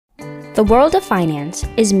The world of finance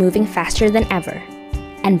is moving faster than ever,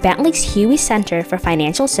 and Bentley's Hughey Center for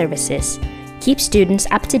Financial Services keeps students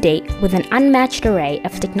up to date with an unmatched array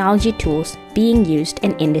of technology tools being used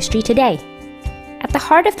in industry today. At the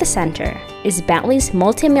heart of the center is Bentley's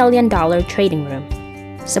multi-million-dollar trading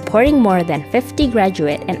room, supporting more than 50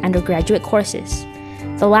 graduate and undergraduate courses.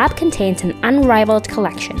 The lab contains an unrivaled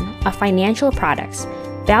collection of financial products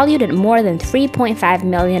valued at more than $3.5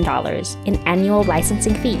 million in annual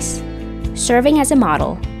licensing fees, serving as a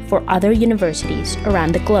model for other universities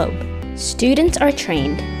around the globe. Students are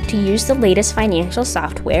trained to use the latest financial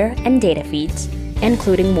software and data feeds,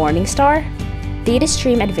 including Morningstar,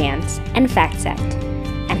 DataStream Advance, and FactSet,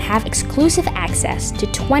 and have exclusive access to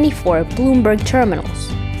 24 Bloomberg Terminals.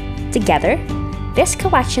 Together, this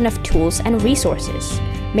collection of tools and resources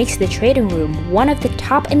makes the trading room one of the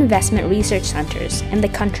top investment research centers in the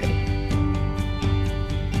country.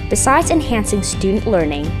 Besides enhancing student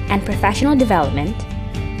learning and professional development,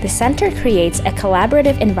 the center creates a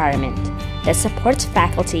collaborative environment that supports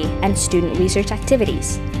faculty and student research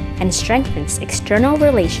activities and strengthens external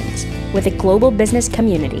relations with the global business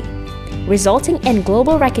community, resulting in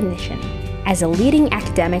global recognition as a leading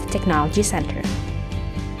academic technology center.